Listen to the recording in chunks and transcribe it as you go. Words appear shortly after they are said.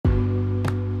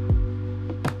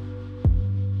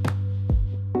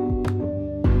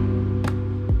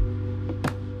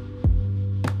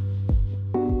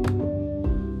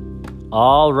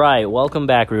All right, welcome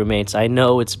back, roommates. I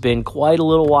know it's been quite a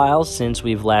little while since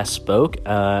we've last spoke.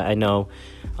 I know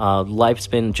life's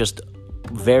been just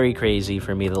very crazy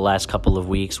for me the last couple of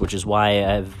weeks, which is why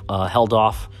I've held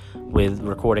off with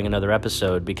recording another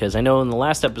episode, because I know in the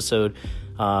last episode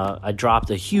I dropped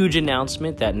a huge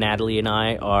announcement that Natalie and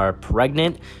I are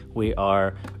pregnant. We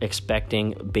are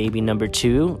expecting baby number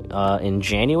 2 in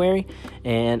January,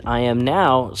 and I am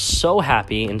now so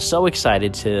happy and so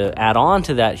excited to add on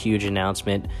to that huge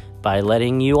announcement by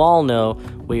letting you all know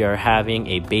we are having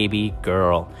a baby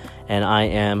girl, and I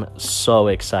am so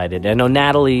excited. I know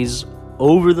Natalie's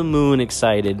over the moon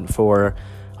excited for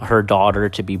her daughter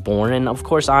to be born, and of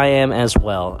course I am as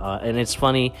well. And it's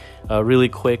funny, a really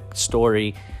quick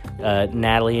story.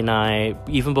 Natalie and I,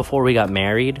 even before we got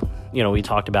married, we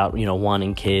talked about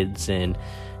wanting kids, and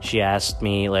she asked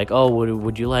me like, oh, what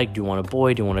would you like? Do you want a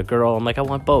boy? Do you want a girl? I'm like, I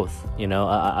want both.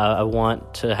 I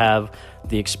want to have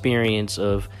the experience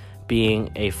of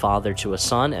being a father to a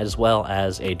son as well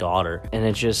as a daughter. And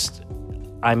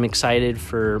I'm excited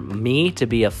for me to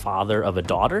be a father of a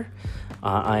daughter.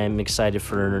 I am excited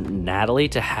for Natalie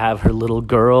to have her little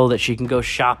girl that she can go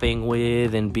shopping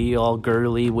with and be all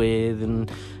girly with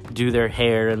and do their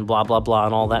hair and blah, blah, blah,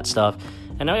 and all that stuff.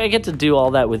 And I get to do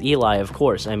all that with Eli, of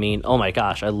course. I mean, oh my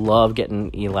gosh, I love getting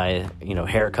Eli,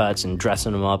 haircuts and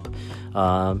dressing him up.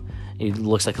 He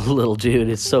looks like a little dude.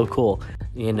 It's so cool.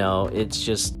 It's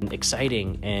just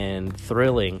exciting and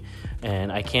thrilling,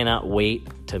 and I cannot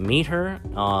wait to meet her.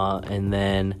 And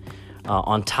then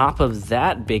on top of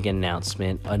that big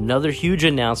announcement, another huge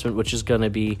announcement, which is going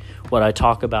to be what I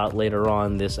talk about later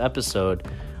on this episode.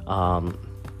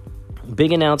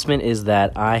 Big announcement is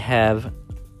that I have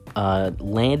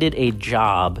landed a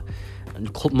job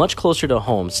much closer to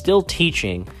home, still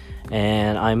teaching,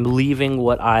 and I'm leaving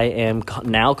what I am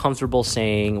now comfortable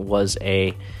saying was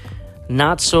a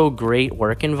not so great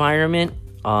work environment.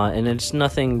 And it's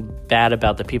nothing bad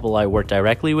about the people I work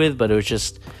directly with, but it was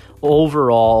just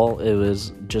overall, it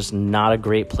was just not a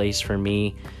great place for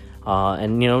me.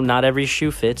 And, not every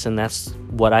shoe fits, and that's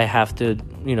what I have to,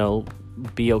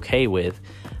 be okay with.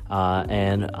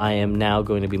 And I am now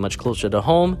going to be much closer to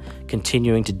home,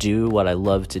 continuing to do what I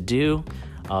love to do,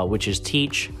 which is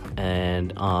teach.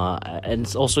 And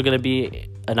it's also going to be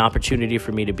an opportunity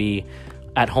for me to be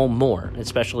at home more,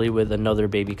 especially with another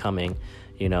baby coming.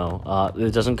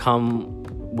 It doesn't come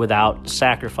without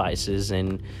sacrifices,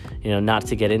 and not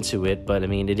to get into it, but I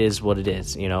mean, it is what it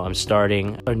is. I'm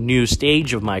starting a new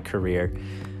stage of my career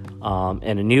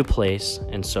in a new place,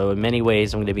 and so in many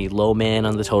ways I'm going to be low man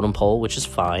on the totem pole, which is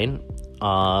fine.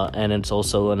 And it's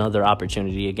also another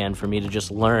opportunity again for me to just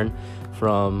learn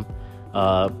from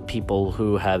people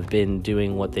who have been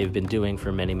doing what they've been doing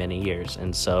for many, many years.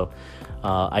 And so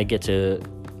I get to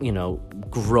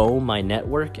grow my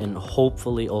network and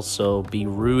hopefully also be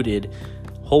rooted,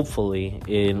 hopefully,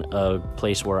 in a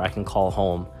place where I can call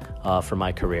home for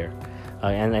my career.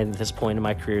 And at this point in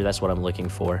my career, that's what I'm looking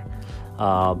for.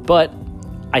 But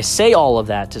I say all of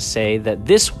that to say that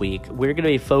this week we're going to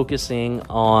be focusing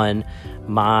on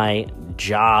my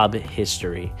job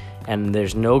history. And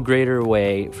there's no greater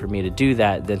way for me to do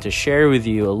that than to share with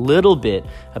you a little bit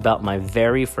about my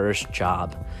very first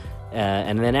job.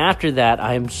 And then after that,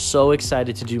 I'm so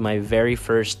excited to do my very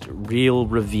first real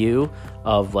review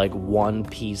of like one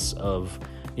piece of,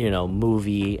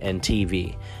 movie and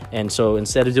TV. And so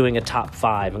instead of doing a top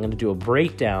 5, I'm going to do a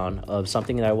breakdown of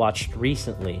something that I watched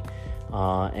recently.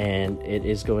 And it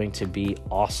is going to be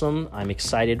awesome. I'm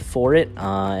excited for it.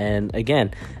 And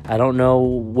again, I don't know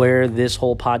where this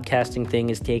whole podcasting thing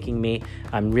is taking me.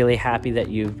 I'm really happy that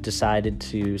you've decided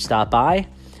to stop by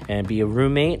and be a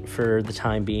roommate for the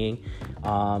time being.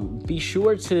 Be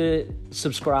sure to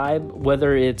subscribe,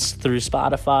 whether it's through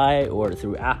Spotify or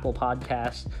through Apple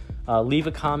Podcasts. Leave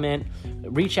a comment.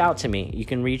 Reach out to me. You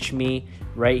can reach me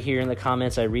right here in the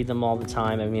comments. I read them all the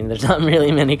time. I mean, there's not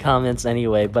really many comments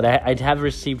anyway, but I have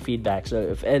received feedback. So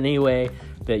if any way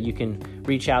that you can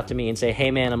reach out to me and say,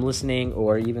 hey, man, I'm listening,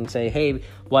 or even say, hey,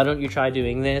 why don't you try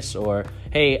doing this? Or,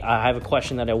 hey, I have a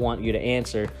question that I want you to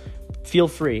answer. Feel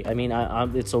free. I mean,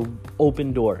 it's an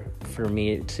open door for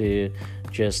me to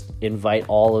just invite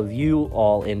all of you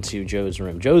all into Joe's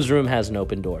room. Joe's room has an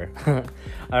open door.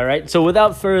 All right. So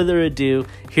without further ado,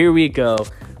 here we go.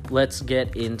 Let's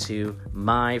get into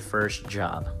my first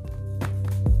job.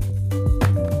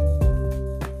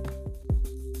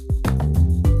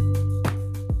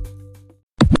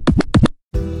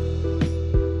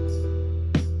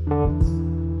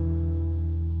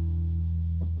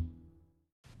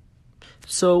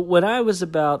 So when I was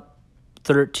about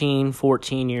 13,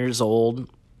 14 years old,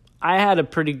 I had a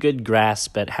pretty good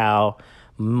grasp at how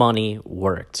money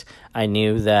worked. I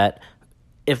knew that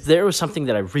if there was something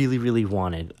that I really, really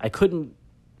wanted, I couldn't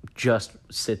just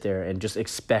sit there and just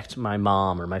expect my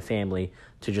mom or my family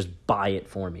to just buy it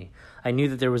for me. I knew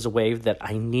that there was a way that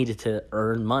I needed to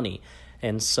earn money.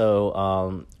 And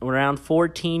so around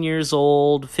 14 years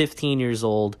old, 15 years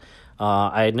old,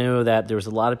 I knew that there was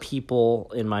a lot of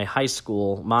people in my high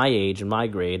school, my age and my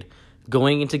grade,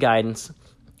 going into guidance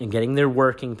and getting their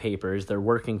working papers, their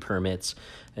working permits,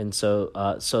 and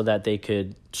so so that they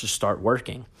could just start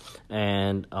working.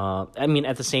 And I mean,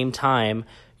 at the same time,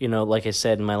 like I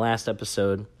said in my last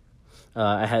episode,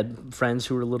 I had friends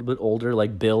who were a little bit older,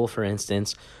 like Bill, for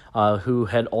instance, who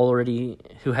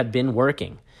had been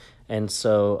working. And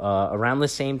so around the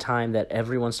same time that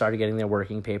everyone started getting their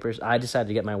working papers, I decided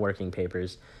to get my working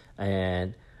papers,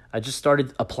 and I just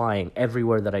started applying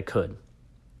everywhere that I could.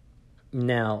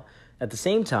 Now, at the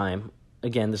same time,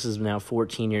 again, this is now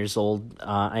 14 years old.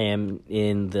 I am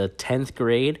in the 10th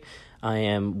grade. I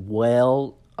am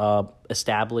well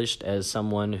established as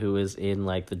someone who is in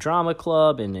like the drama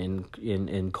club and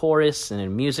in chorus and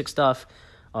in music stuff.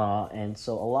 And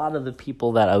so a lot of the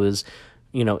people that I was,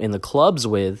 in the clubs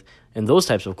with, in those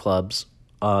types of clubs,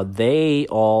 they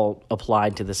all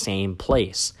applied to the same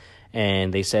place.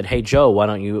 And they said, "Hey, Joe, why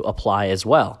don't you apply as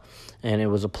well?" And it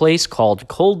was a place called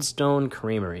Cold Stone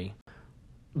Creamery.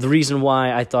 The reason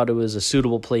why I thought it was a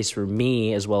suitable place for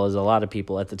me, as well as a lot of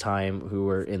people at the time who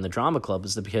were in the drama club,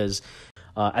 is because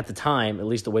at the time, at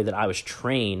least the way that I was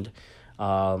trained,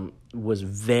 was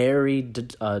very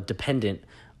dependent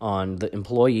on the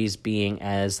employees being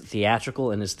as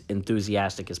theatrical and as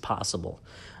enthusiastic as possible.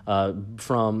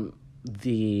 From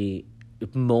the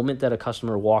moment that a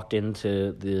customer walked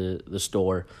into the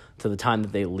store to the time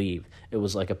that they leave, it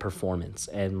was like a performance.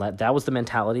 And that was the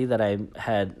mentality that I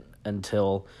had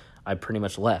until I pretty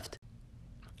much left.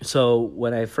 So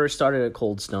when I first started at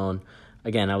Cold Stone,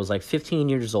 again, I was like 15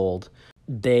 years old.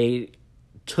 They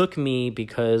took me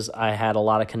because I had a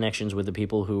lot of connections with the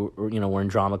people who were in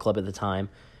drama club at the time,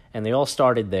 and they all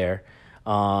started there,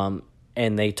 and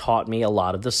they taught me a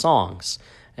lot of the songs.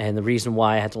 And the reason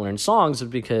why I had to learn songs is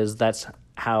because that's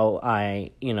how I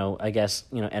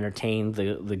entertained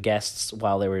the guests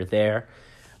while they were there.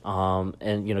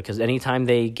 And because anytime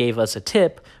they gave us a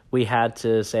tip, we had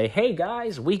to say, "Hey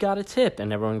guys, we got a tip,"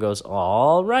 and everyone goes,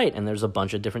 "All right." And there's a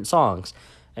bunch of different songs,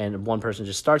 and one person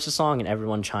just starts a song and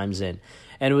everyone chimes in.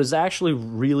 And it was actually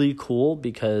really cool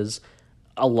because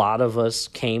a lot of us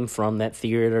came from that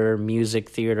music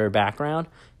theater background.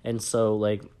 And so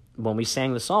like when we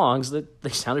sang the songs, they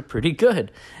sounded pretty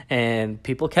good, and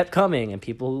people kept coming and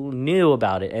people knew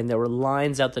about it. And there were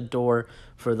lines out the door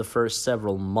for the first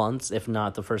several months, if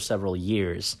not the first several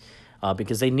years,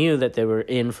 because they knew that they were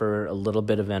in for a little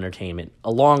bit of entertainment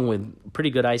along with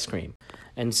pretty good ice cream.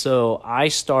 And so I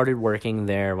started working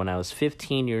there when I was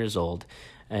 15 years old,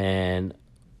 and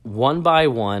one by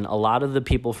one, a lot of the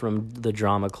people from the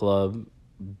drama club,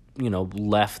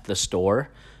 left the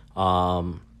store, but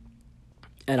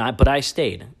I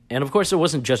stayed. And of course, it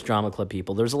wasn't just drama club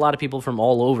people. There was a lot of people from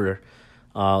all over,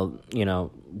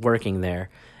 working there,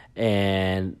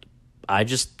 and I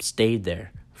just stayed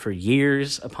there for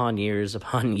years upon years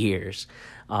upon years,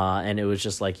 and it was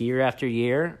just like year after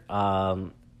year,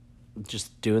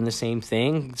 just doing the same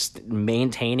thing,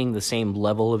 maintaining the same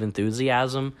level of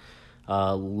enthusiasm,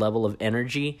 level of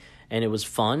energy, and it was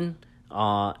fun.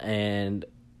 And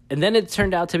then it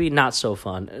turned out to be not so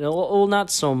fun. Well, not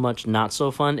so much not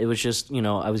so fun. It was just,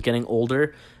 I was getting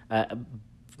older.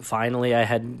 Finally, I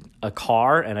had a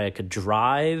car and I could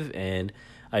drive, and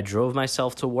I drove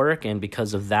myself to work. And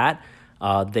because of that,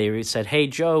 they said, "Hey,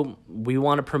 Joe, we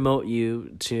want to promote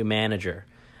you to manager."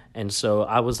 And so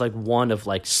I was like one of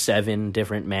like 7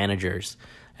 different managers.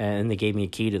 And they gave me a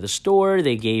key to the store.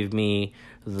 They gave me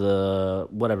the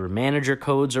whatever manager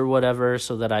codes or whatever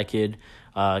so that I could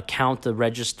count the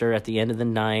register at the end of the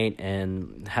night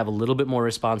and have a little bit more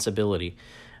responsibility.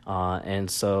 And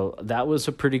so that was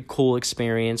a pretty cool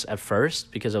experience at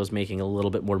first because I was making a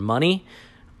little bit more money.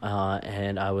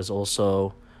 And I was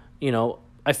also,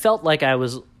 I felt like I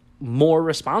was more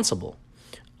responsible.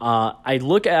 I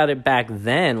look at it back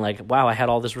then like, wow, I had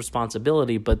all this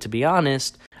responsibility. But to be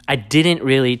honest, I didn't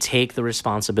really take the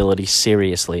responsibility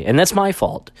seriously. And that's my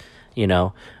fault.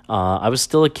 I was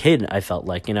still a kid, I felt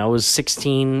like. I was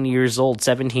 16 years old,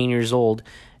 17 years old,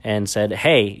 and said,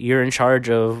 "Hey, you're in charge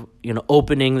of,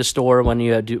 opening the store when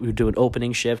you do an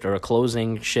opening shift or a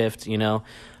closing shift, and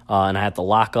I had to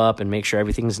lock up and make sure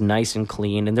everything's nice and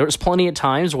clean." And there was plenty of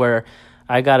times where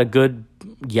I got a good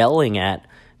yelling at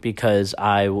because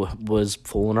I was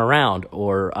fooling around,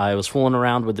 or I was fooling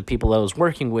around with the people I was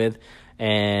working with,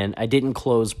 and I didn't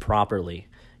close properly.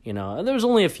 And there was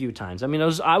only a few times. I mean,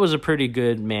 I was a pretty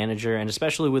good manager, and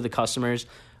especially with the customers,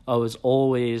 I was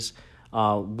always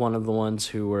one of the ones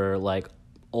who were like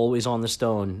always on the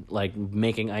stone, like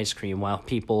making ice cream, while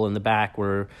people in the back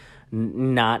were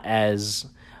not as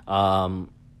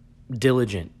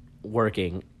diligent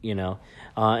working.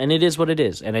 And it is what it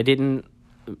is. And I didn't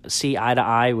see eye to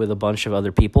eye with a bunch of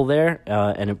other people there,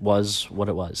 and it was what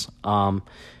it was.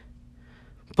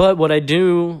 But what I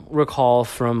do recall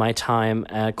from my time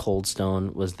at Cold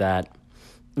Stone was that,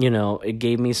 it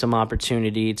gave me some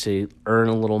opportunity to earn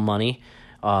a little money.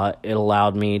 It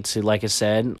allowed me to, like I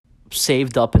said,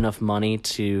 saved up enough money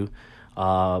to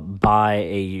buy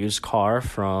a used car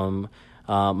from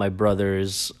my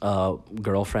brother's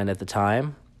girlfriend at the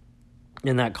time.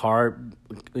 And that car,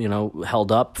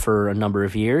 held up for a number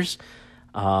of years.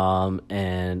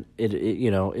 And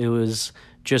it was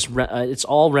just, it's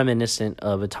all reminiscent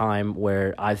of a time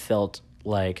where I felt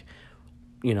like,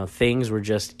 things were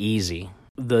just easy.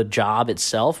 The job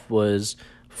itself was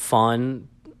fun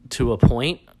to a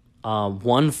point.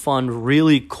 One fun,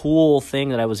 really cool thing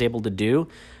that I was able to do,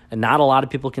 and not a lot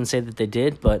of people can say that they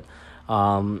did, but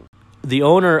the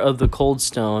owner of the Cold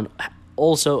Stone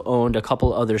also owned a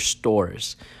couple other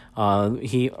stores.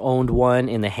 He owned one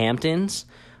in the Hamptons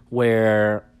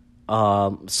where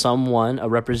a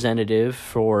representative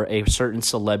for a certain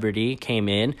celebrity came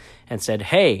in and said,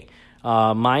 hey,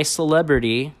 my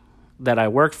celebrity that I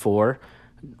worked for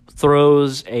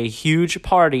throws a huge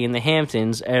party in the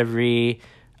Hamptons every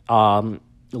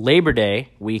Labor Day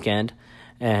weekend,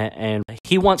 and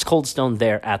he wants Cold Stone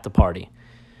there at the party.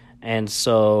 And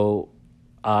so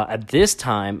at this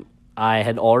time, I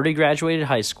had already graduated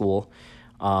high school,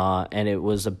 and it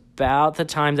was about the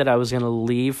time that I was going to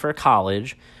leave for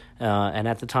college. And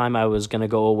at the time, I was going to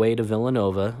go away to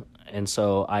Villanova. And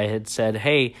so I had said,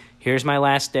 hey, here's my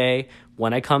last day.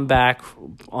 When I come back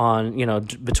on,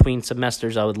 between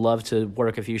semesters, I would love to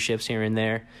work a few shifts here and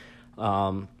there.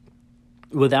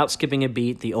 Without skipping a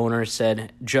beat, the owner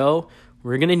said, Joe,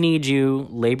 we're going to need you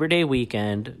Labor Day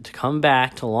weekend to come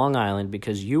back to Long Island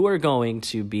because you are going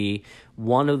to be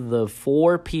one of the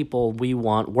 4 people we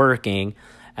want working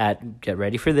at, get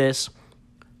ready for this,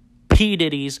 P.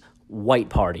 Diddy's white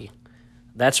party.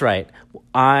 That's right.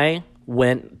 I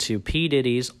went to P.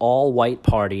 Diddy's all-white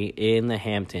party in the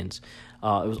Hamptons.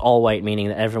 It was all white, meaning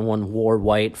that everyone wore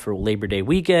white for Labor Day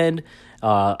weekend,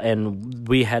 and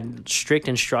we had strict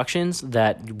instructions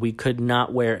that we could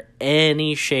not wear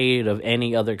any shade of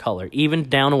any other color. Even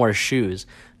down to our shoes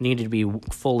needed to be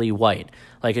fully white.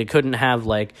 Like, it couldn't have,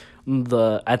 like,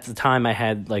 at the time I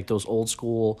had, like, those old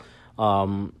school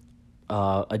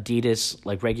Adidas,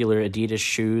 like regular Adidas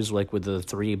shoes, like with the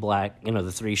 3 black,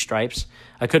 the 3 stripes.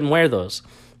 I couldn't wear those.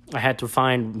 I had to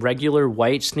find regular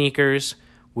white sneakers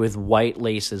with white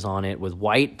laces on it, with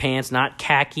white pants, not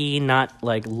khaki, not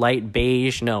like light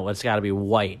beige. No, it's got to be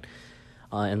white.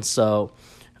 And so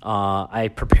I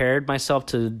prepared myself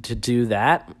to do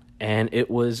that, and it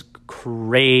was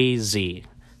crazy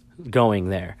going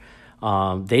there.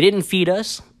 They didn't feed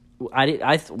us.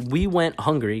 We went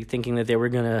hungry, thinking that they were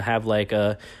gonna have like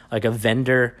a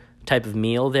vendor type of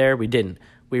meal there. We didn't.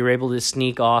 We were able to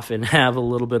sneak off and have a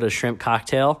little bit of shrimp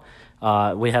cocktail.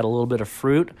 We had a little bit of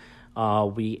fruit.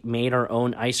 We made our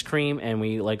own ice cream, and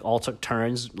we like all took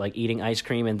turns like eating ice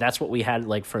cream, and that's what we had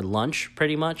like for lunch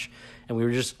pretty much. And we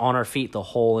were just on our feet the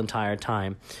whole entire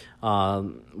time.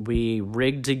 We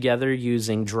rigged together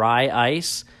using dry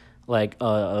ice, like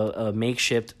a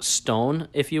makeshift stone,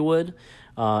 if you would.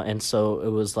 And so it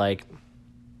was like,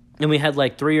 and we had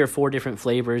like 3 or 4 different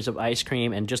flavors of ice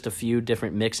cream and just a few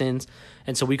different mix-ins.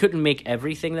 And so we couldn't make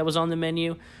everything that was on the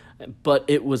menu, but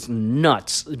it was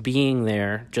nuts being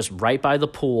there just right by the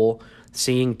pool,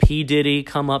 seeing P. Diddy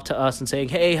come up to us and saying,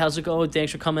 hey, how's it going?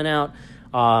 Thanks for coming out.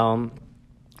 And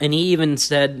he even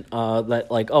said that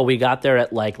like, oh, we got there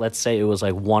at like, let's say it was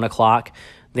like 1 o'clock.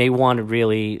 They wanted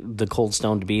really the Cold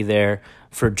Stone to be there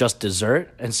for just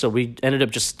dessert, and so we ended up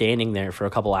just standing there for a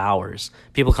couple hours.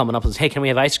 People coming up and saying, hey, can we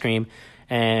have ice cream?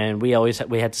 And we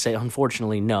had to say,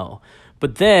 unfortunately, no.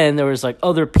 But then there was like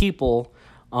other people,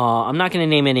 I'm not going to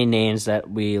name any names that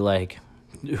we like,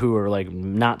 who were like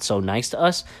not so nice to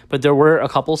us, but there were a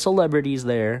couple celebrities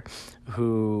there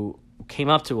who came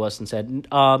up to us and said,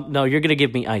 no, you're going to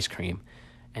give me ice cream.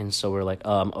 And so we're like,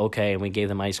 okay, and we gave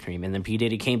them ice cream. And then P.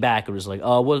 Diddy came back and was like,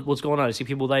 oh, what's going on? I see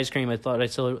people with ice cream. I thought I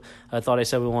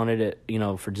said we wanted it,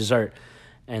 for dessert.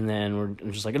 And then we're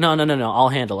just like, no, I'll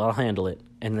handle it.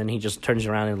 And then he just turns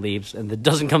around and leaves, and it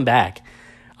doesn't come back.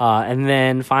 And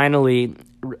then finally,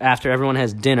 after everyone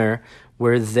has dinner,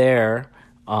 we're there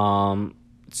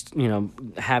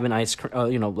having ice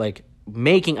cream, like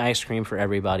making ice cream for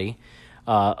everybody.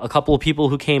 A couple of people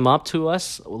who came up to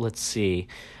us, let's see,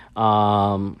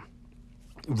 Rev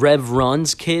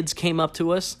Run's kids came up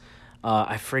to us.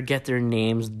 I forget their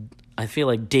names. I feel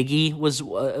like Diggy was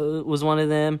one of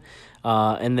them.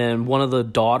 And then one of the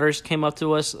daughters came up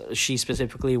to us. She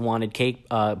specifically wanted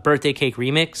birthday cake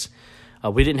remix.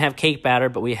 We didn't have cake batter,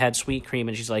 but we had sweet cream,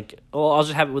 and she's like, "Oh, I'll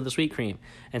just have it with the sweet cream."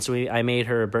 And so I made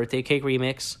her a birthday cake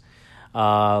remix.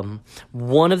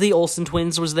 One of the Olsen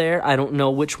twins was there. I don't know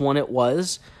which one it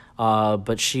was,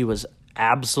 but she was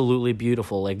absolutely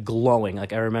beautiful, like glowing.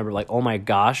 Like I remember, like, oh my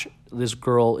gosh, this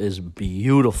girl is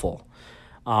beautiful.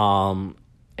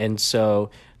 And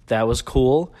so that was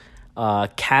cool.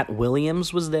 Cat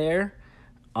Williams was there.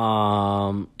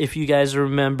 If you guys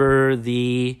remember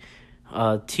the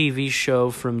TV show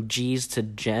From G's to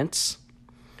Gents,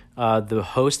 the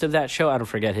host of that show, I don't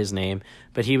forget his name,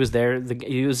 but he was there.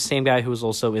 He was the same guy who was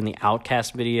also in the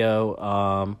Outcast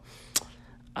video.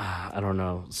 I don't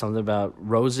know, something about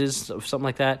roses, something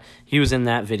like that. He was in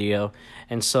that video,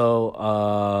 and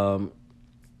so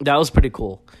that was pretty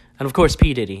cool. And of course,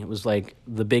 P. Diddy was like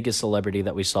the biggest celebrity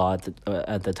that we saw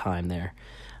at the time there,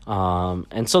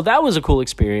 and so that was a cool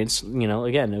experience.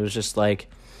 Again, it was just like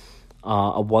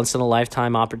a once in a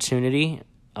lifetime opportunity,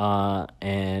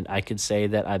 and I could say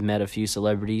that I've met a few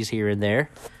celebrities here and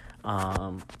there,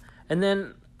 and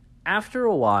then after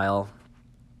a while,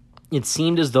 it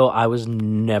seemed as though I was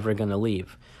never going to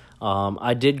leave.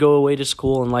 I did go away to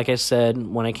school, and like I said,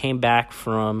 when I came back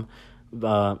from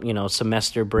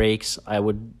semester breaks, I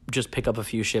would just pick up a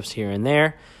few shifts here and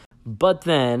there. But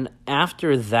then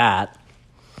after that,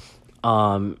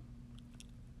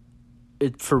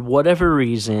 for whatever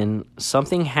reason,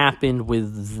 something happened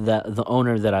with the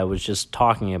owner that I was just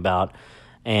talking about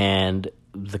and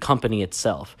the company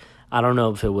itself. I don't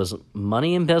know if it was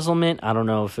money embezzlement. I don't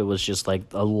know if it was just like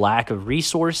a lack of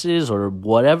resources or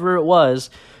whatever it was,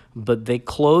 but they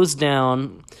closed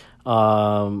down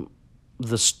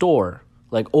the store,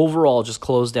 like overall just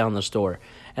closed down the store.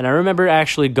 And I remember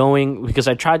actually going, because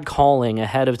I tried calling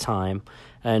ahead of time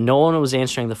and no one was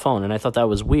answering the phone, and I thought that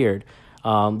was weird.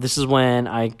 This is when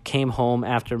I came home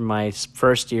after my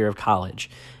first year of college,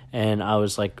 and I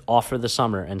was like off for the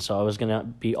summer, and so I was gonna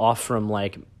be off from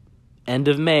like end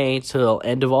of May till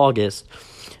end of August,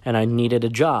 and I needed a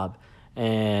job,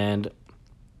 and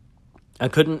I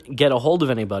couldn't get a hold of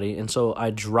anybody, and so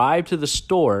I drive to the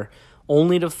store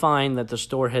only to find that the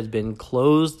store had been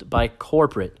closed by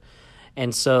corporate.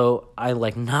 And so I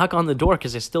like knock on the door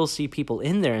because I still see people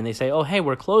in there, and they say, "Oh, hey,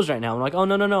 we're closed right now." I'm like, "Oh,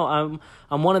 no,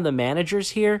 I'm one of the managers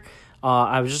here.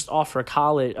 I was just off for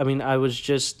college. I mean, I was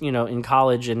just in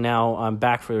college, and now I'm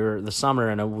back for the summer,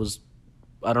 and I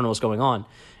don't know what's going on."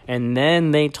 And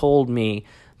then they told me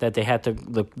that they had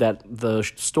that the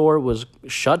store was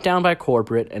shut down by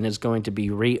corporate and is going to be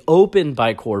reopened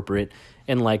by corporate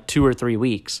in like 2 or 3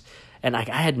 weeks. And I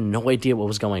had no idea what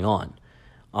was going on.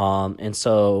 And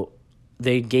so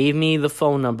they gave me the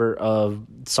phone number of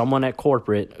someone at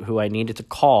corporate who I needed to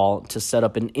call to set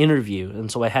up an interview.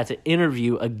 And so I had to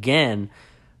interview again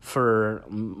for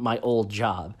my old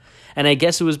job. And I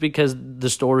guess it was because the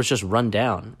store was just run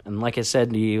down. And like I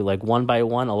said to you, like one by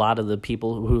one, a lot of the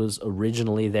people who was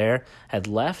originally there had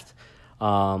left.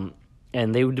 And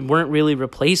they weren't really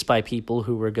replaced by people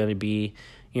who were going to be,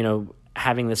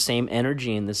 having the same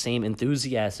energy and the same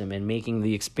enthusiasm and making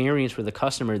the experience for the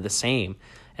customer the same.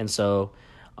 And so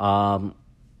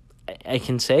I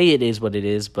can say it is what it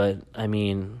is, but I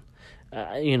mean,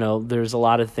 there's a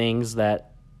lot of things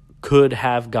that could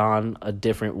have gone a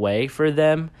different way for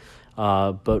them,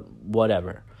 but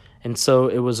whatever. And so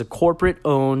it was a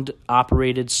corporate-owned,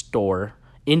 operated store,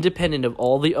 independent of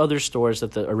all the other stores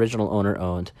that the original owner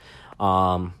owned.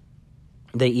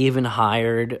 They even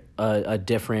hired a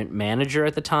different manager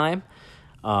at the time,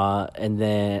 and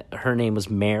then her name was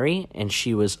Mary, and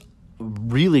she was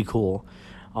really cool.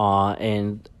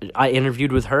 And I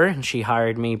interviewed with her, and she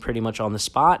hired me pretty much on the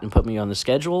spot and put me on the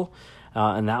schedule,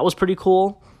 and that was pretty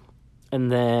cool. And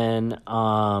then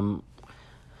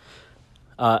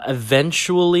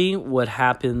eventually what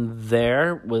happened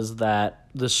there was that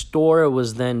the store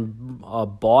was then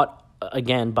bought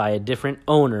again by a different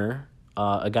owner,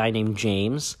 a guy named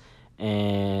James,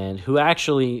 and who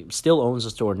actually still owns the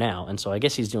store now, and so I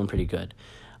guess he's doing pretty good.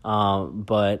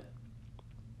 But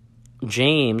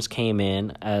James came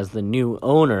in as the new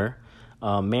owner.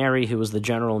 Mary, who was the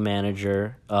general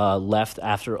manager, left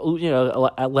after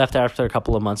a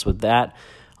couple of months with that.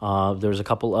 There was a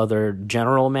couple other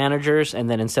general managers, and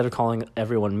then instead of calling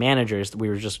everyone managers, we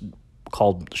were just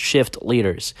called shift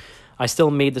leaders. I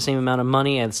still made the same amount of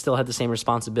money and still had the same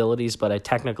responsibilities, but I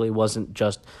technically wasn't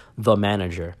just the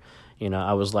manager.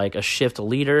 I was like a shift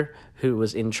leader who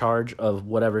was in charge of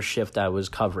whatever shift I was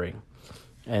covering.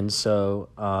 And so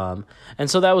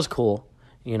that was cool,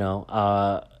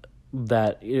 that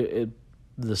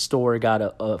the store got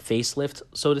a facelift,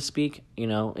 so to speak,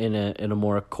 in a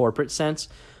more corporate sense,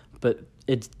 but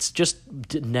it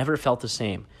never felt the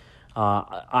same.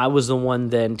 I was the one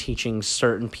then teaching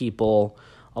certain people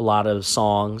a lot of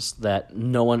songs that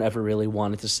no one ever really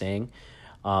wanted to sing.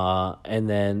 And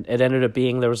then it ended up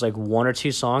being there was like one or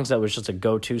two songs that was just a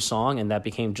go-to song, and that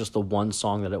became just the one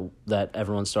song that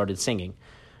everyone started singing.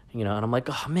 And I'm like,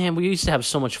 oh man, we used to have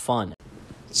so much fun.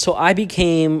 So I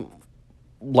became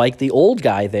like the old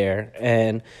guy there,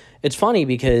 and it's funny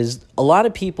because a lot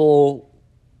of people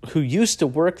who used to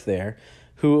work there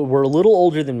who were a little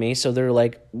older than me, so they're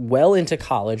like well into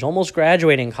college, almost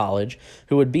graduating college,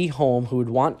 who would be home, who would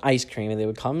want ice cream, and they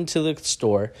would come to the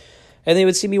store, and they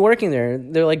would see me working there.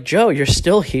 They're like, Joe, you're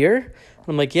still here?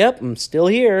 I'm like, yep, I'm still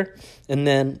here. And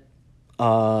then,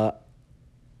 I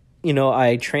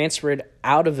transferred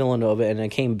out of Villanova, and I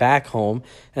came back home,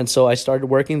 and so I started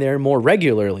working there more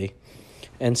regularly.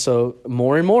 And so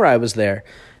more and more I was there.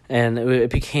 And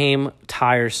it became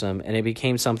tiresome, and it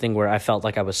became something where I felt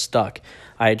like I was stuck.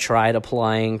 I had tried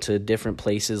applying to different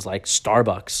places like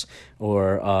Starbucks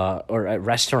or at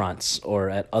restaurants or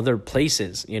at other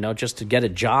places, just to get a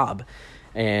job.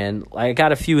 And I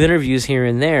got a few interviews here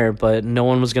and there, but no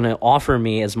one was going to offer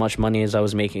me as much money as I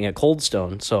was making at Cold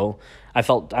Stone. So I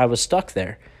felt I was stuck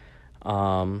there.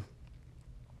 And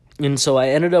so I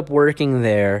ended up working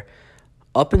there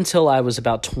up until I was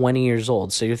about 20 years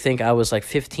old. So you think I was like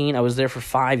 15, I was there for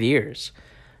 5 years.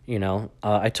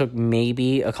 I took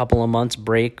maybe a couple of months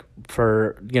break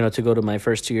for, to go to my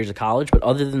first 2 years of college. But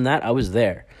other than that, I was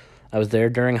there. I was there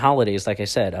during holidays, like I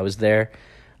said. I was there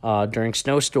during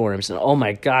snowstorms. And oh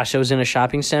my gosh, I was in a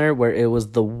shopping center where it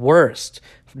was the worst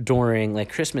during like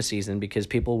Christmas season, because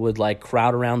people would like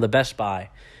crowd around the Best Buy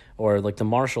or like the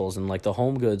Marshalls and like the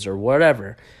Home Goods or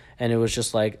whatever. And it was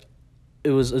just like, it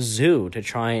was a zoo to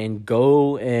try and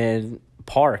go and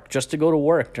park just to go to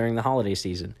work during the holiday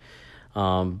season.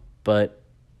 But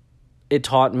it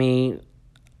taught me,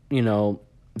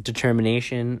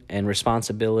 determination and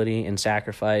responsibility and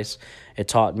sacrifice. It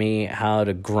taught me how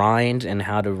to grind and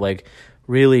how to like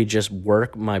really just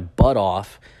work my butt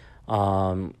off.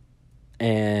 And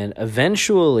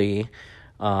eventually,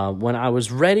 when I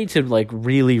was ready to like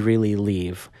really, really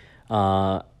leave,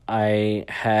 I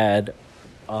had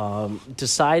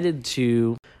decided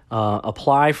to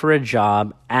apply for a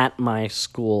job at my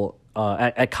school,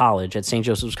 at college, at St.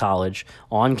 Joseph's College,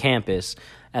 on campus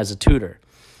as a tutor.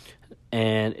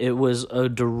 And it was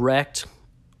it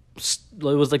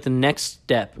was like the next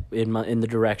step in the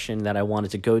direction that I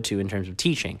wanted to go to in terms of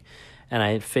teaching. And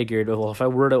I figured, well, if I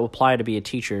were to apply to be a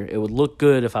teacher, it would look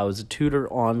good if I was a tutor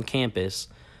on campus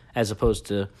as opposed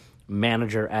to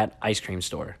manager at ice cream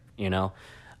store, And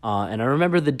I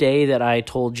remember the day that I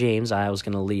told James I was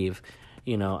going to leave,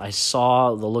 I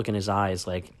saw the look in his eyes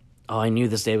like, oh, I knew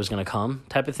this day was going to come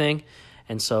type of thing.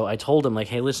 And so I told him like,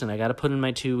 hey, listen, I got to put in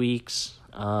my 2 weeks.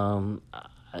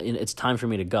 It's time for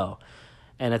me to go.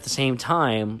 And at the same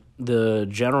time, the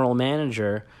general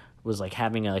manager was like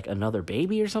having like another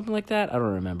baby or something like that. I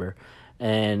don't remember.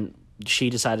 And she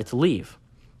decided to leave.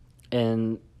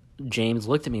 And James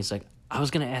looked at me. He's like, I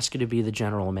was going to ask you to be the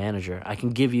general manager. I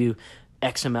can give you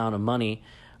X amount of money,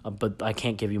 but I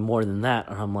can't give you more than that.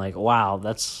 And I'm like, wow,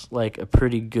 that's like a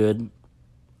pretty good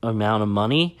amount of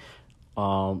money.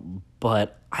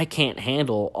 But I can't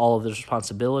handle all of this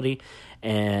responsibility,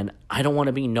 and I don't want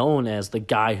to be known as the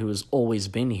guy who has always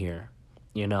been here,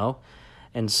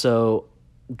 And so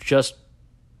just,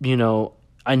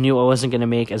 I knew I wasn't going to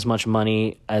make as much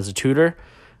money as a tutor,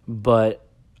 but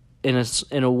in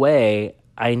a way,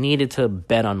 I needed to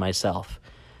bet on myself.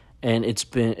 And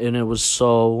it was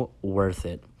so worth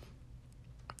it.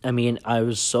 I mean, I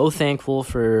was so thankful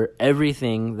for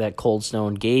everything that Cold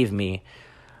Stone gave me,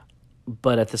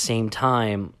 but at the same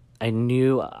time, I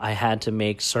knew I had to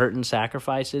make certain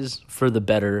sacrifices for the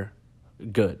better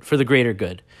good, for the greater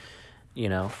good,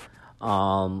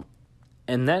 And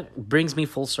that brings me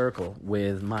full circle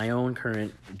with my own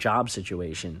current job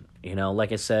situation.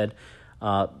 Like I said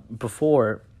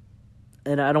before,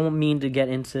 and I don't mean to get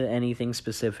into anything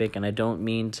specific, and I don't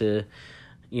mean to,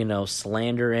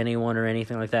 slander anyone or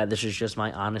anything like that. This is just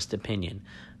my honest opinion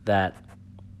that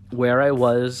where I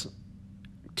was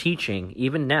teaching,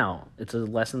 even now, it's a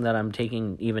lesson that I'm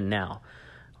taking even now.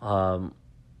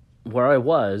 Where I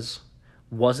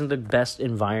wasn't the best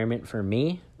environment for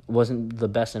me, wasn't the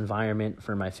best environment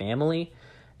for my family,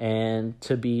 and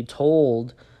to be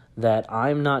told that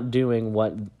I'm not doing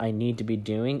what I need to be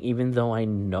doing, even though I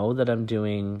know that I'm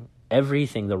doing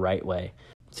everything the right way.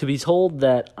 To be told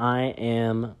that I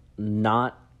am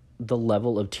not the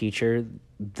level of teacher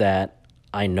that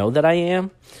I know that I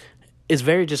am is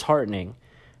very disheartening.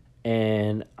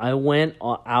 And I went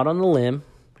out on the limb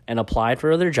and applied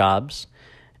for other jobs,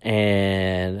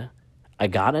 and I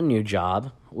got a new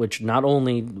job, which not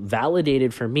only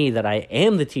validated for me that I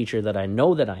am the teacher that I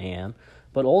know that I am,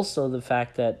 but also the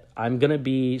fact that I'm going to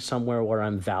be somewhere where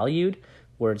I'm valued,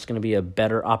 where it's going to be a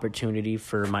better opportunity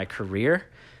for my career,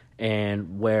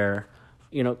 and where,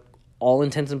 all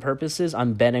intents and purposes,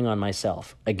 I'm betting on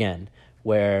myself again,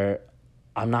 where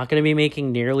I'm not going to be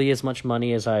making nearly as much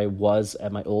money as I was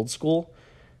at my old school.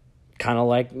 Kind of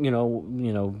like,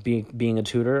 being a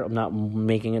tutor. I'm not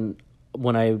making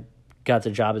when I got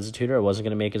the job as a tutor, I wasn't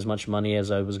going to make as much money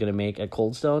as I was going to make at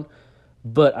Cold Stone.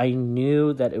 But I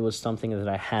knew that it was something that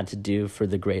I had to do for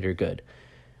the greater good.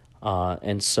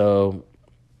 And so,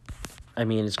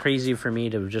 it's crazy for me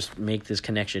to just make this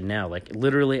connection now. Like,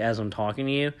 literally, as I'm talking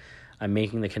to you, I'm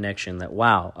making the connection that,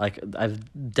 wow, like,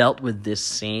 I've dealt with this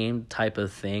same type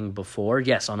of thing before.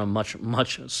 Yes, on a much,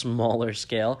 much smaller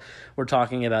scale. We're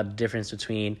talking about the difference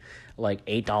between, like,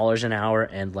 $8 an hour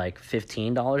and, like,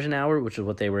 $15 an hour, which is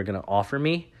what they were going to offer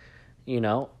me,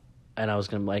 And I was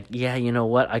going to be like, yeah, you know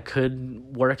what? I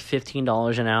could work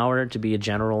 $15 an hour to be a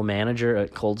general manager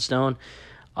at Cold Stone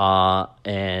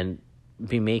and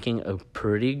be making a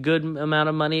pretty good amount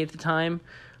of money at the time,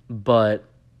 but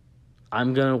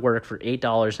I'm going to work for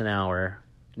 $8 an hour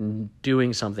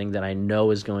doing something that I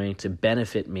know is going to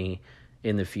benefit me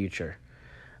in the future.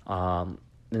 And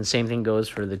the same thing goes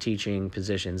for the teaching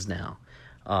positions now.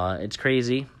 It's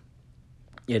crazy.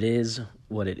 It is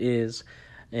what it is.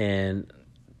 And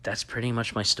that's pretty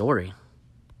much my story.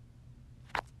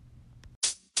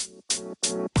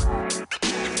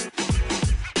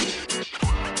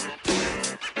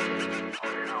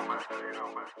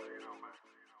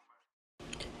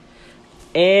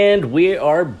 And we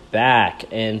are back.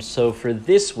 And so for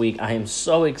this week, I am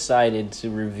so excited to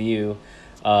review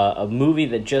a movie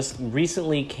that just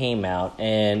recently came out.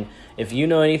 And if you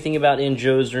know anything about In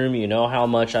Joe's Room, you know how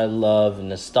much I love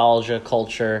nostalgia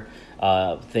culture,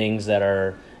 things that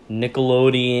are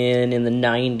Nickelodeon in the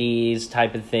 90s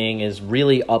type of thing is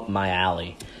really up my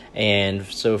alley. And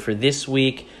so for this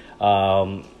week,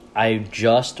 I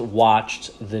just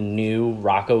watched the new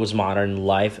Rocko's Modern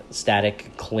Life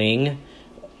Static Cling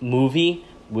movie,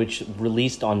 which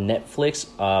released on Netflix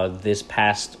this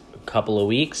past couple of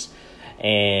weeks,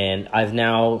 and I've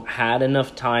now had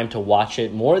enough time to watch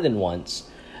it more than once,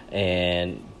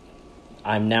 and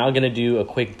I'm now going to do a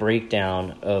quick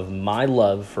breakdown of my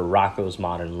love for Rocko's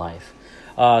Modern Life.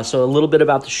 So a little bit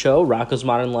about the show. Rocko's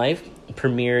Modern Life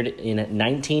premiered in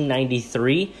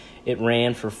 1993. It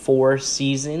ran for 4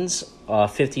 seasons,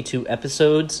 52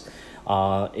 episodes.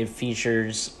 It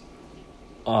features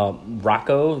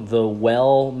Rocko, the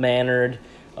well-mannered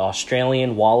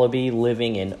Australian wallaby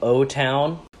living in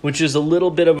O-Town, which is a little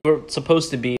bit of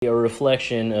supposed to be a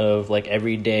reflection of like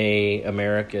everyday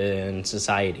American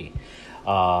society.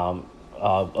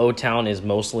 O-Town is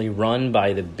mostly run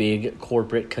by the big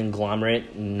corporate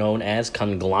conglomerate known as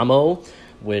Conglamo,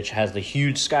 which has the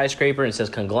huge skyscraper and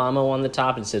says Conglamo on the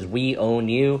top and says "We own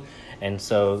you," and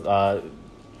so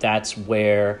that's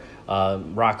where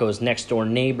Rocko's next door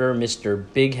neighbor, Mr.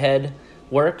 Bighead,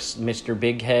 works. Mr.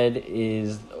 Bighead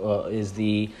is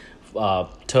the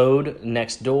toad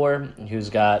next door, who's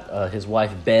got his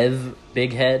wife Bev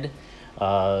Bighead,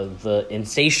 the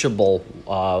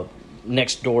insatiable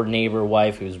next door neighbor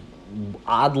wife who's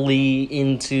oddly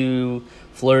into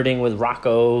flirting with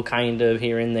Rocko kind of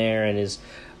here and there, and is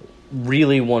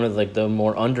really one of like the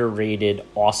more underrated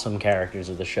awesome characters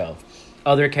of the show.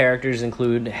 Other characters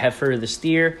include Heifer the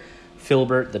steer,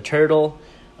 Filbert the turtle,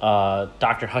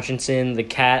 Dr. Hutchinson the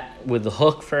cat with the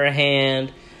hook for a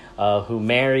hand, who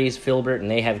marries Filbert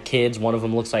and they have kids. One of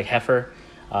them looks like Heifer.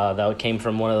 That came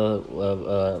from one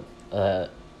of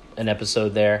an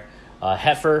episode there.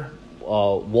 Heifer,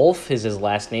 Wolf is his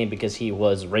last name because he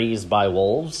was raised by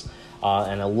wolves.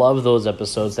 And I love those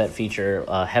episodes that feature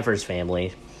Heifer's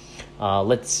family.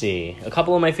 Let's see. A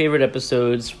couple of my favorite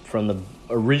episodes from the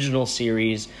original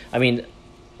series.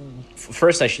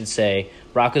 First I should say,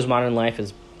 Rocko's Modern Life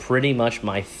is pretty much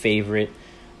my favorite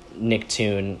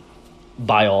Nicktoon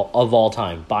of all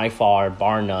time. By far,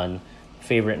 bar none,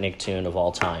 favorite Nicktoon of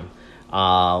all time.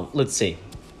 Let's see.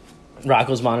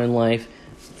 Rocko's Modern Life,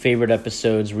 favorite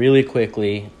episodes really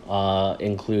quickly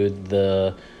include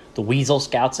the Weasel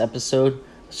Scouts episode.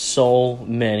 so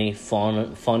many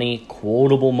funny,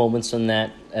 quotable moments in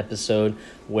that episode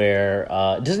where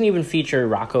it doesn't even feature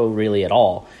Rocco really at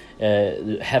all.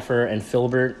 Heifer and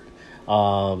Filbert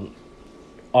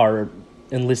are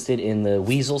enlisted in the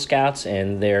Weasel Scouts,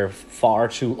 and they're far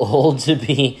too old to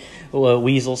be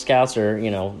Weasel Scouts, or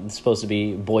supposed to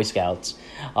be Boy Scouts,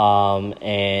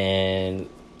 and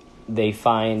they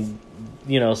find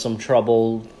some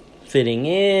trouble fitting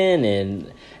in,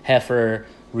 and Heifer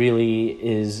really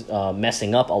is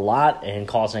messing up a lot and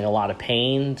causing a lot of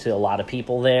pain to a lot of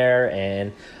people there,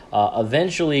 and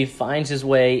eventually finds his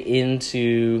way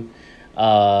into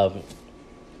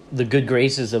the good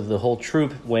graces of the whole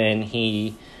troop when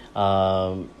he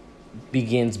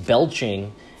begins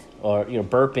belching or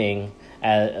burping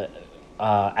as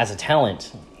a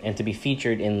talent, and to be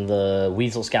featured in the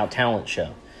Weasel Scout talent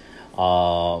show.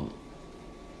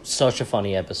 Such a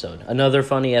funny episode. Another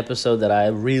funny episode that I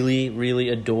really, really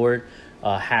adored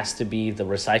has to be the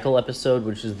Recycle episode,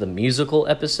 which is the musical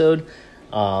episode.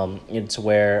 It's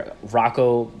where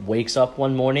Rocco wakes up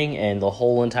one morning and the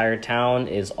whole entire town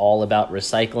is all about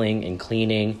recycling and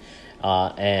cleaning,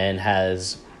 and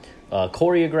has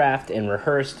choreographed and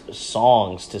rehearsed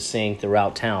songs to sing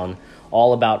throughout town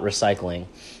all about recycling.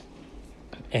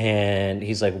 And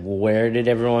he's like, where did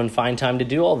everyone find time to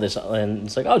do all this? And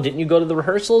it's like, oh, didn't you go to the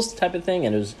rehearsals type of thing?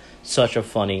 And it was such a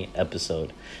funny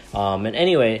episode. And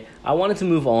anyway, I wanted to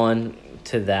move on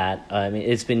to that. I mean,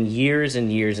 it's been years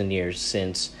and years and years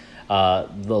since the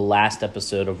last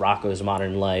episode of Rocco's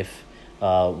Modern Life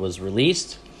was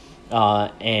released.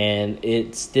 And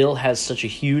it still has such a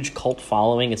huge cult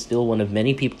following. It's still one of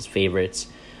many people's favorites.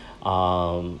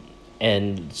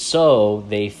 And so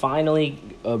they finally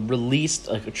released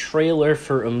a trailer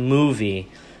for a movie.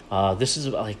 This is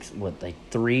like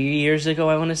 3 years ago,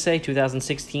 I want to say,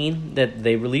 2016, that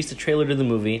they released a trailer to the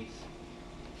movie.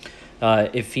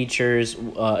 It features,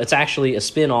 it's actually a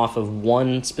spin-off of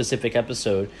one specific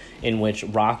episode in which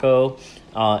Rocco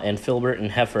and Filbert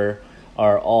and Heifer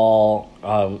are all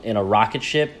in a rocket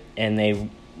ship, and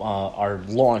they are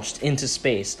launched into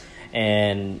space.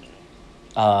 And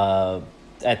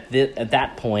at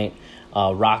that point,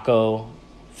 Rocco,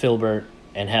 Filbert,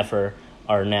 and Heifer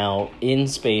are now in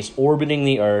space, orbiting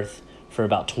the Earth for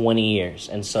about 20 years.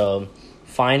 And so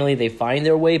finally they find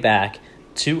their way back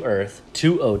to Earth,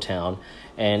 to O-Town,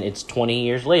 and it's 20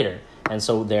 years later. And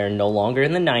so they're no longer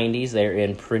in the 90s, they're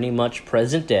in pretty much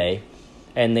present day,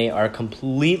 and they are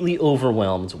completely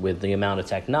overwhelmed with the amount of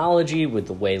technology, with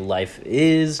the way life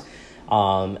is,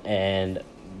 and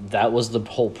that was the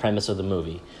whole premise of the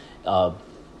movie.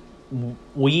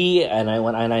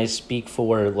 When I speak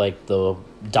for like the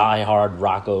diehard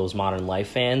Rocco's Modern Life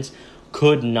fans,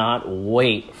 could not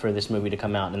wait for this movie to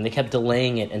come out, and they kept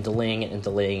delaying it and delaying it and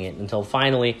delaying it until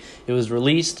finally it was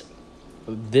released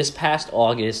this past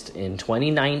August in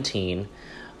 2019,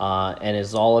 and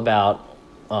it's all about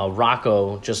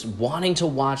Rocco just wanting to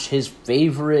watch his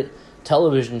favorite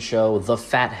television show, The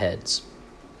Fatheads,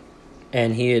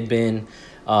 and he had been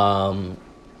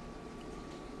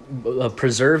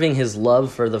preserving his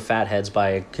love for the Fatheads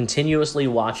by continuously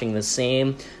watching the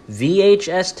same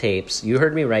VHS tapes, you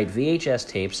heard me right, VHS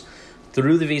tapes,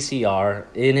 through the VCR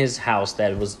in his house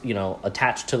that was,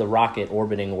 attached to the rocket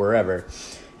orbiting wherever.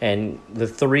 And the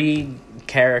three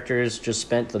characters just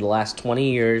spent the last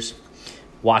 20 years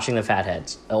watching the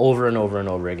Fatheads over and over and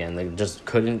over again. They just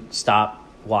couldn't stop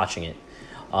watching it.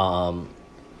 And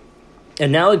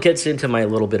now it gets into my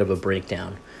little bit of a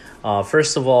breakdown.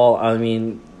 First of all, I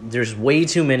mean, there's way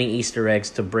too many Easter eggs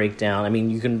to break down. I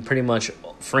mean, you can pretty much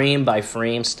frame by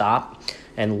frame stop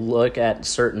and look at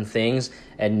certain things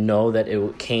and know that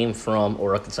it came from,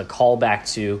 or it's a callback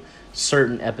to,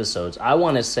 certain episodes. I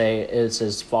want to say it's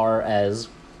as far as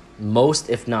most,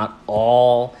 if not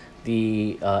all,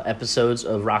 the episodes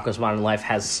of Rocco's Modern Life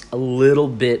has a little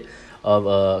bit of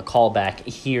a callback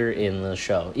here in the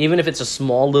show. Even if it's a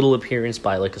small little appearance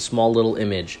by like a small little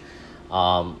image.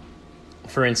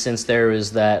 For instance, there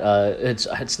is that,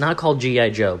 it's not called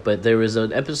G.I. Joe, but there was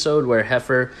an episode where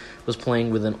Heifer was playing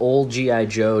with an old G.I.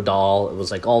 Joe doll. It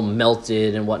was like all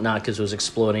melted and whatnot because it was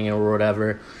exploding or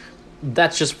whatever.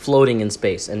 That's just floating in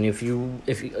space. And if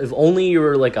only you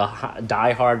were like a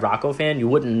diehard Rocco fan, you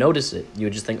wouldn't notice it. You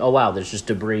would just think, oh wow, there's just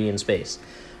debris in space.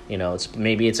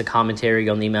 Maybe it's a commentary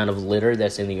on the amount of litter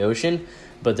that's in the ocean,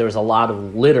 but there's a lot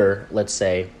of litter, let's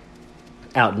say,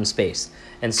 out in space.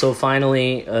 And so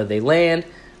finally they land.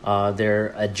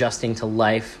 They're adjusting to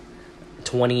life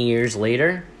 20 years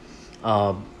later.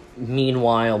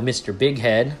 Meanwhile, Mr. Big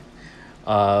Head,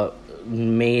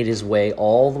 made his way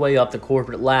all the way up the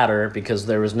corporate ladder because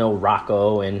there was no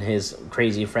Rocco and his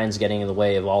crazy friends getting in the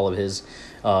way of all of his,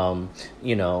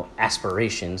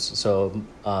 aspirations. So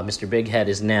Mr. Big Head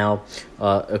is now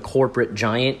a corporate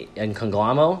giant and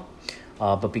conglomerate.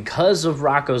 But because of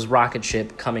Rocco's rocket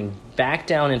ship coming back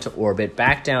down into orbit,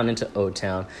 back down into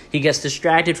O-Town, he gets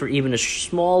distracted for even a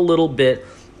small little bit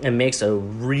and makes a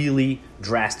really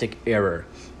drastic error.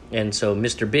 And so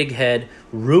Mr. Big Head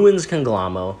ruins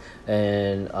Conglommo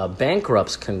and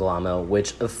bankrupts Conglommo,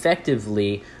 which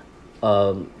effectively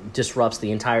disrupts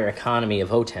the entire economy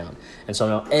of O-Town. And so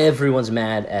now everyone's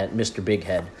mad at Mr. Big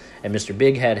Head. And Mr.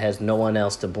 Big Head has no one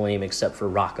else to blame except for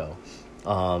Rocco.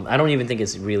 I don't even think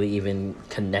it's really even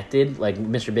connected. Like,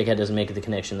 Mr. Big Head doesn't make the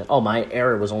connection that, my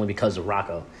error was only because of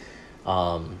Rocco.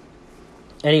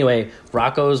 Anyway,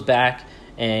 Rocco's back,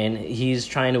 and he's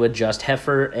trying to adjust.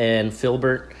 Heifer and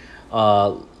Filbert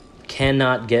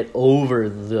cannot get over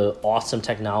the awesome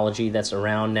technology that's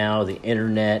around now, the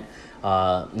internet.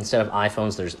 Instead of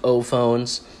iPhones, there's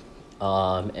O-phones.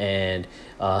 And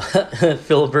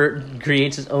Filbert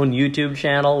creates his own YouTube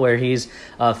channel where he's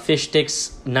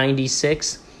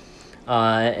Fishsticks96,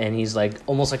 and he's like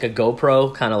almost like a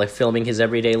GoPro, kind of like filming his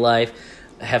everyday life.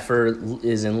 Heifer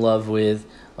is in love with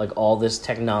like all this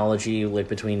technology, like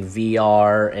between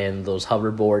VR and those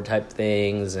hoverboard type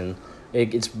things, and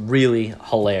it's really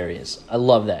hilarious. I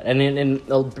love that, and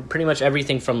pretty much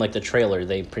everything from like the trailer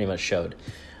they pretty much showed.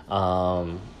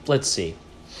 Let's see.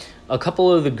 A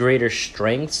couple of the greater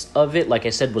strengths of it, like I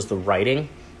said, was the writing.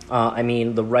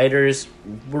 The writers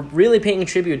were really paying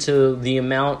tribute to the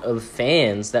amount of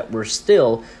fans that were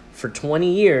still, for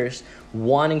 20 years,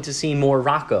 wanting to see more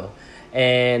Rocco.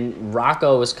 And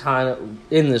Rocco was kind of,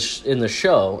 in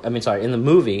the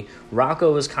movie,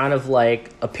 Rocco was kind of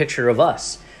like a picture of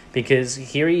us. Because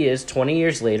here he is 20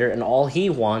 years later, and all he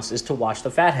wants is to watch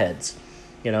the Fatheads.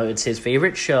 It's his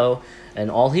favorite show,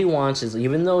 and all he wants is,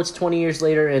 even though it's 20 years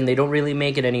later and they don't really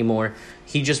make it anymore,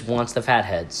 he just wants the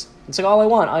Fatheads. It's like, all I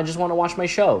want. I just want to watch my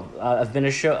show. I've been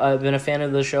a fan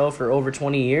of the show for over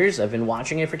 20 years. I've been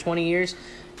watching it for 20 years,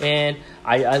 and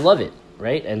I love it,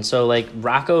 right? And so, like,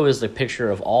 Rocco is the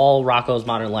picture of all Rocco's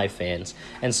Modern Life fans.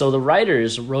 And so the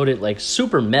writers wrote it, like,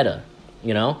 super meta,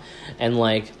 And,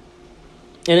 like...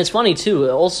 And it's funny, too,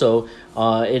 also,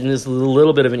 it is a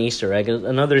little bit of an Easter egg,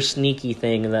 another sneaky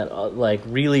thing that,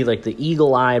 really, the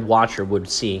eagle-eyed watcher would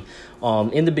see.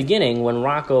 In the beginning, when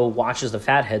Rocco watches the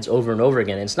Fatheads over and over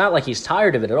again, it's not like he's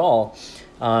tired of it at all.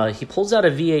 He pulls out a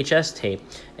VHS tape,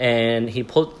 and he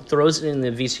throws it in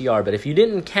the VCR, but if you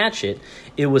didn't catch it,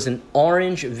 it was an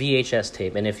orange VHS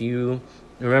tape, and if you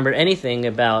remember anything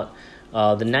about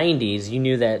the 90s, you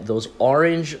knew that those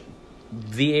orange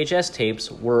VHS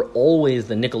tapes were always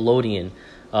the Nickelodeon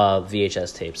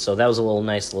VHS tapes. So that was a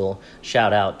nice little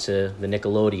shout out to the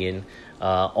Nickelodeon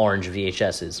orange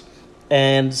VHSs.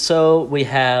 And so we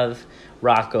have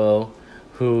Rocco,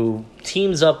 who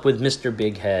teams up with Mr.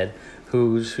 Big Head,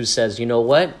 who says, you know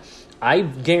what? I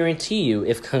guarantee you,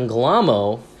 if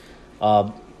Conglommo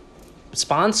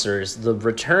sponsors the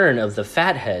return of the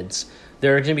Fatheads,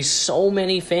 there are going to be so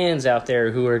many fans out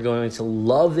there who are going to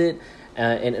love it.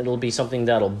 And it'll be something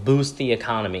that'll boost the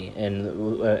economy,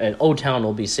 and O-Town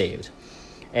will be saved.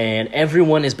 And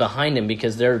everyone is behind him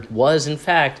because there was, in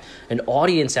fact, an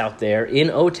audience out there in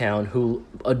O-Town who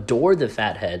adored the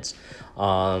Fatheads.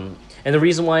 And the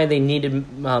reason why they needed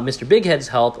Mr. Big Head's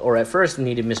help, or at first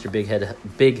needed Mr.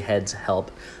 Big Head's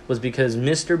help, was because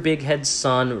Mr. Big Head's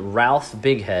son, Ralph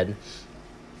Big Head,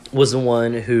 was the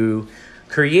one who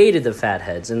created the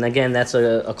Fatheads. And again, that's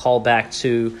a callback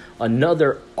to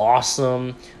another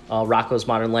awesome Rocco's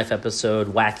Modern Life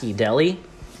episode, Wacky Deli,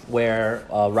 where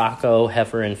Rocco,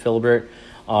 Heifer, and Filbert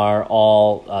are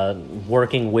all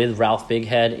working with Ralph Big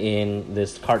Head in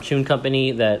this cartoon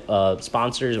company that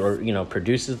sponsors or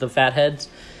produces the Fatheads,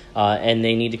 and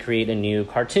they need to create a new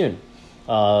cartoon.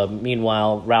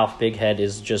 Meanwhile, Ralph Big Head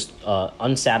is just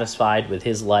unsatisfied with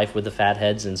his life with the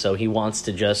Fatheads, and so he wants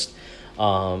to just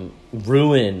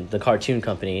ruin the cartoon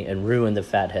company and ruin the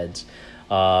Fatheads.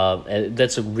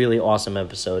 That's a really awesome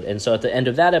episode. And so at the end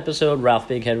of that episode, Ralph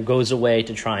Big Head goes away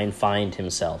to try and find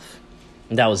himself.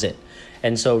 And that was it.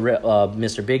 And so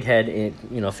Mr. Big Head,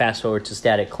 fast forward to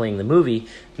Static Cling, the movie,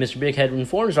 Mr. Big Head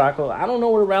informs Rocco, I don't know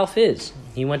where Ralph is.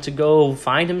 He went to go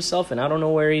find himself, and I don't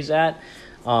know where he's at.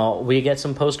 We get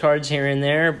some postcards here and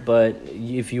there, but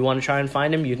if you want to try and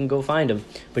find him, you can go find him.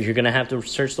 But you're going to have to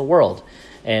search the world.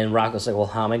 And Rocco's like, well,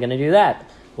 how am I going to do that?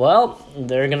 Well,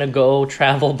 they're going to go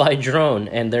travel by drone,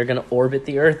 and they're going to orbit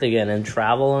the Earth again and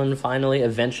travel and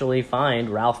eventually find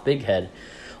Ralph Big Head.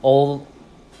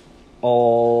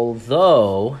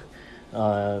 Although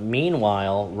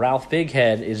Meanwhile, Ralph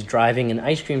Bighead is driving an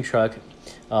ice cream truck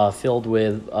filled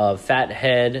with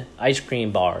Fathead ice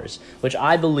cream bars, which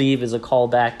I believe is a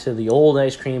callback to the old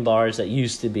ice cream bars that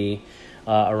used to be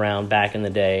around back in the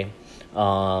day.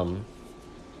 And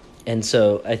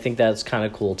so I think that's kind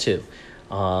of cool too.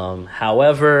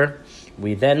 However,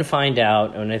 we then find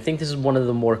out, and I think this is one of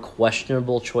the more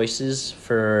questionable choices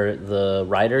for the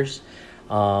writers,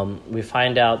 we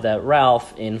find out that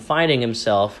Ralph, in finding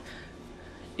himself,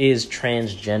 is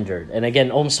transgendered. And again,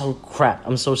 I'm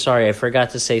so sorry, I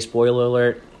forgot to say spoiler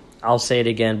alert. I'll say it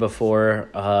again before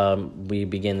we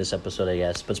begin this episode, I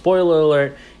guess. But spoiler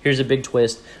alert, here's a big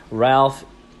twist. Ralph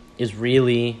is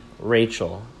really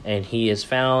Rachel, and he has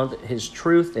found his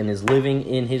truth and is living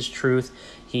in his truth.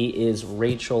 He is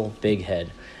Rachel Bighead.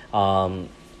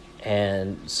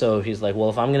 And so he's like, well,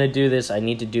 if I'm going to do this, I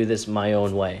need to do this my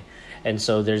own way. And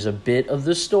so there's a bit of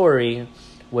the story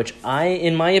which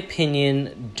in my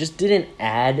opinion, just didn't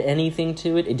add anything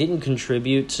to it. It didn't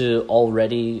contribute to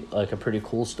already like a pretty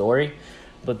cool story.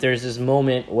 But there's this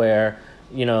moment where,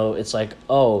 it's like,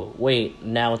 oh, wait,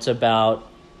 now it's about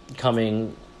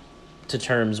coming to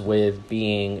terms with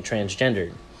being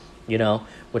transgendered,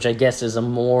 which I guess is a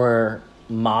more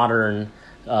modern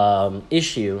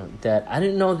issue that I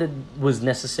didn't know that was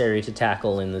necessary to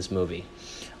tackle in this movie.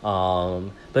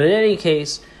 But in any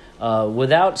case,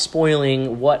 without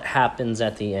spoiling what happens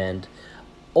at the end,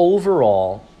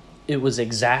 overall, it was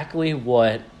exactly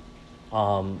what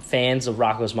fans of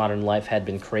Rocko's Modern Life had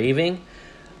been craving,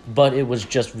 but it was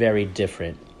just very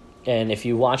different. And if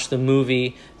you watch the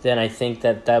movie, then I think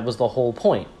that was the whole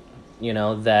point,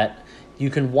 that you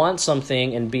can want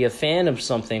something and be a fan of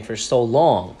something for so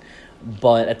long,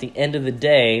 but at the end of the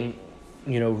day,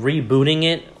 rebooting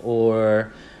it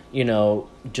or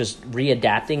just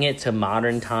readapting it to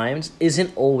modern times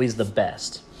isn't always the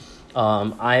best.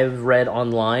 I've read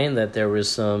online that there was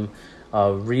some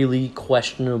really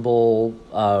questionable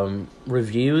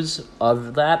reviews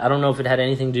of that. I don't know if it had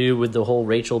anything to do with the whole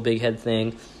Rachel Bighead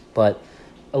thing, but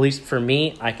at least for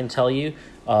me, I can tell you,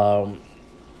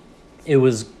 it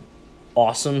was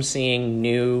awesome seeing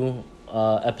new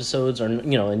episodes or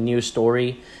a new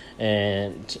story.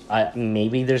 And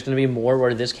maybe there's going to be more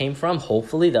where this came from.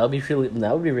 Hopefully, that would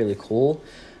be really cool.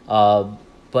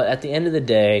 But at the end of the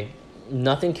day,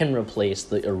 nothing can replace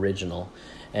the original.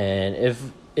 And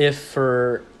if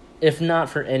not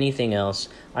for anything else,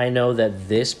 I know that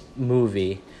this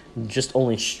movie just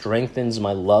only strengthens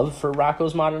my love for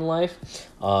Rocko's Modern Life.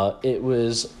 It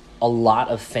was a lot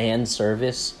of fan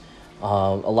service. A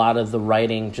lot of the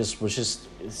writing was just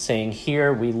saying,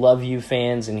 here, we love you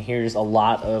fans, and here's a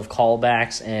lot of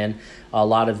callbacks and a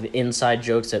lot of the inside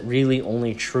jokes that really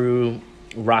only true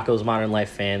Rocko's Modern Life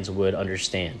fans would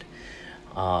understand.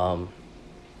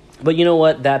 But you know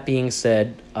what? That being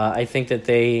said, I think that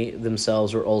they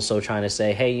themselves were also trying to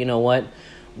say, hey, you know what?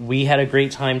 We had a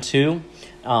great time too,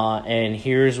 and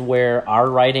here's where our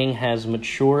writing has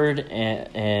matured,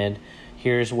 and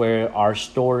here's where our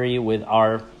story with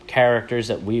our characters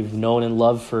that we've known and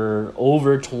loved for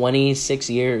over 26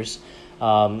 years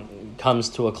comes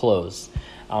to a close.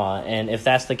 And if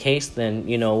that's the case, then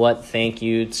you know what? Thank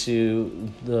you to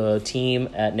the team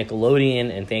at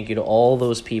Nickelodeon, and thank you to all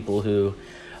those people who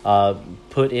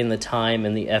put in the time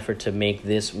and the effort to make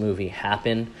this movie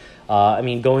happen.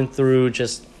 Going through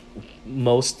just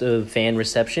most of fan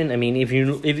reception.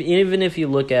 Even if you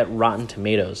look at Rotten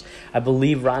Tomatoes, I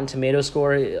believe Rotten Tomatoes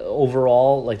score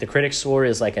overall, like the critic score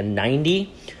is like a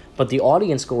 90, but the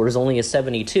audience score is only a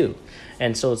 72.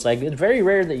 And so it's very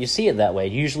rare that you see it that way.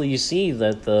 Usually you see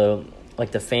that the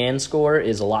fan score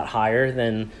is a lot higher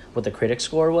than what the critic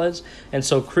score was. And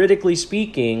so critically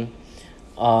speaking,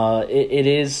 it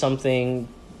is something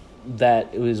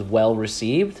that was well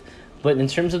received. But in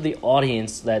terms of the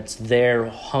audience that's there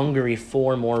hungry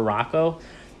for more Rocko,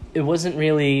 it wasn't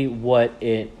really what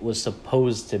it was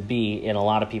supposed to be in a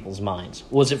lot of people's minds.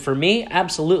 Was it for me?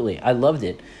 Absolutely. I loved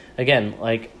it. Again,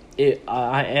 I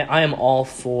am all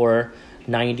for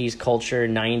 90s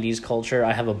culture.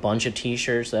 I have a bunch of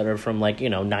t-shirts that are from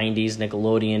 90s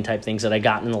Nickelodeon type things that I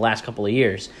got in the last couple of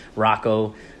years.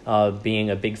 Rocko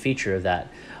being a big feature of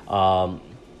that.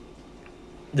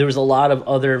 There was a lot of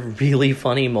other really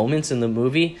funny moments in the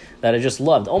movie that I just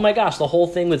loved. Oh my gosh, the whole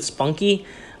thing with Spunky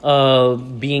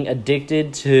being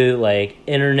addicted to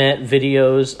internet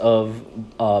videos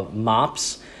of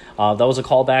mops. That was a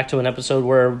callback to an episode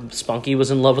where Spunky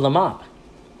was in love with a mop,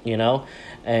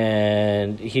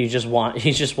 and he's just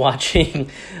watching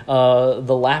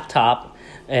the laptop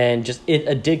and just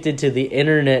addicted to the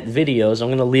internet videos. I'm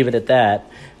going to leave it at that.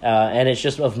 And it's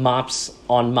just of mops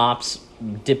on mops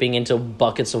dipping into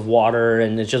buckets of water,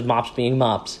 and it's just mops being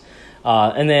mops.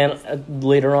 And then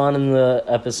later on in the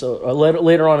episode, or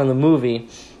later on in the movie,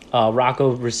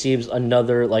 Rocco receives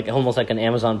another, like almost like an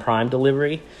Amazon Prime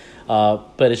delivery,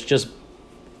 but it's just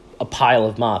a pile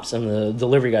of mops, and the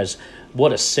delivery guy's,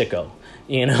 what a sicko,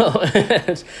 you know?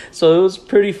 So it was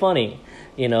pretty funny.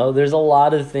 You know, there's a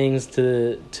lot of things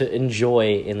to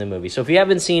enjoy in the movie. So if you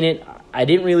haven't seen it, I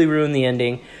didn't really ruin the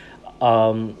ending,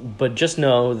 but just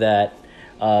know that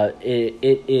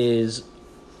it is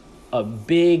a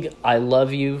big I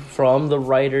love you from the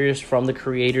writers, from the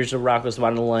creators of Rocko's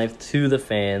Modern Life to the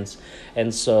fans.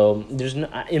 And so there's no,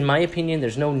 in my opinion,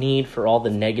 there's no need for all the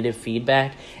negative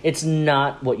feedback. It's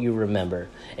not what you remember.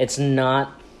 It's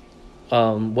not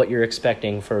what you're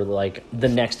expecting for like the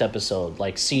next episode,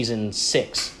 like season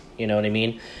 6. You know what I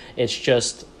mean? It's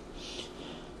just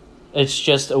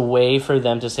a way for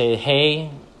them to say,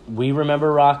 hey, we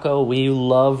remember Rocco. We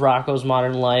love Rocko's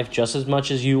Modern Life just as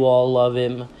much as you all love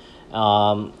him.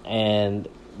 And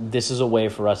this is a way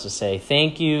for us to say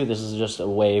thank you. This is just a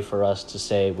way for us to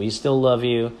say we still love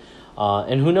you.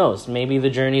 And who knows, maybe the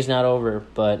journey's not over,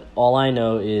 but all I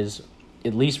know is,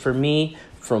 at least for me,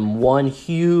 from one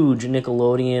huge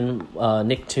Nickelodeon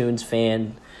Nicktoons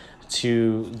fan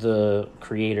to the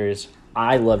creators,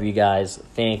 I love you guys.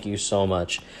 Thank you so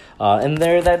much. And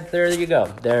there you go.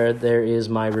 There is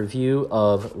my review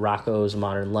of Rocko's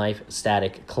Modern Life: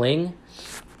 Static Cling.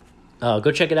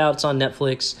 Go check it out. It's on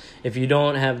Netflix. If you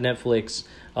don't have Netflix,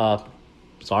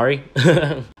 sorry.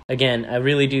 Again, I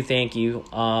really do thank you.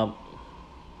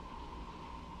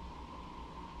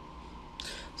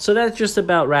 So that just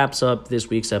about wraps up this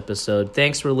week's episode.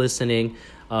 Thanks for listening.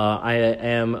 I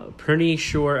am pretty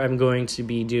sure I'm going to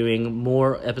be doing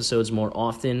more episodes more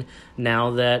often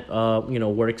now that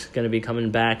work's going to be coming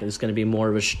back. It's going to be more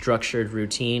of a structured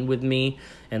routine with me,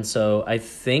 and so I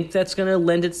think that's going to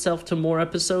lend itself to more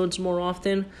episodes more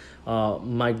often.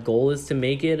 My goal is to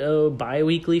make it a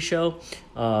bi-weekly show,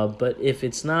 but if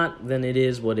it's not, then it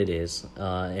is what it is.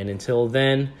 And until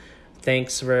then,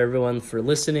 thanks for everyone for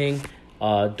listening.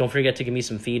 Don't forget to give me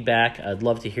some feedback. I'd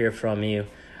love to hear from you.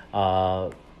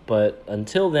 But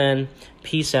until then,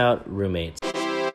 peace out, roommates.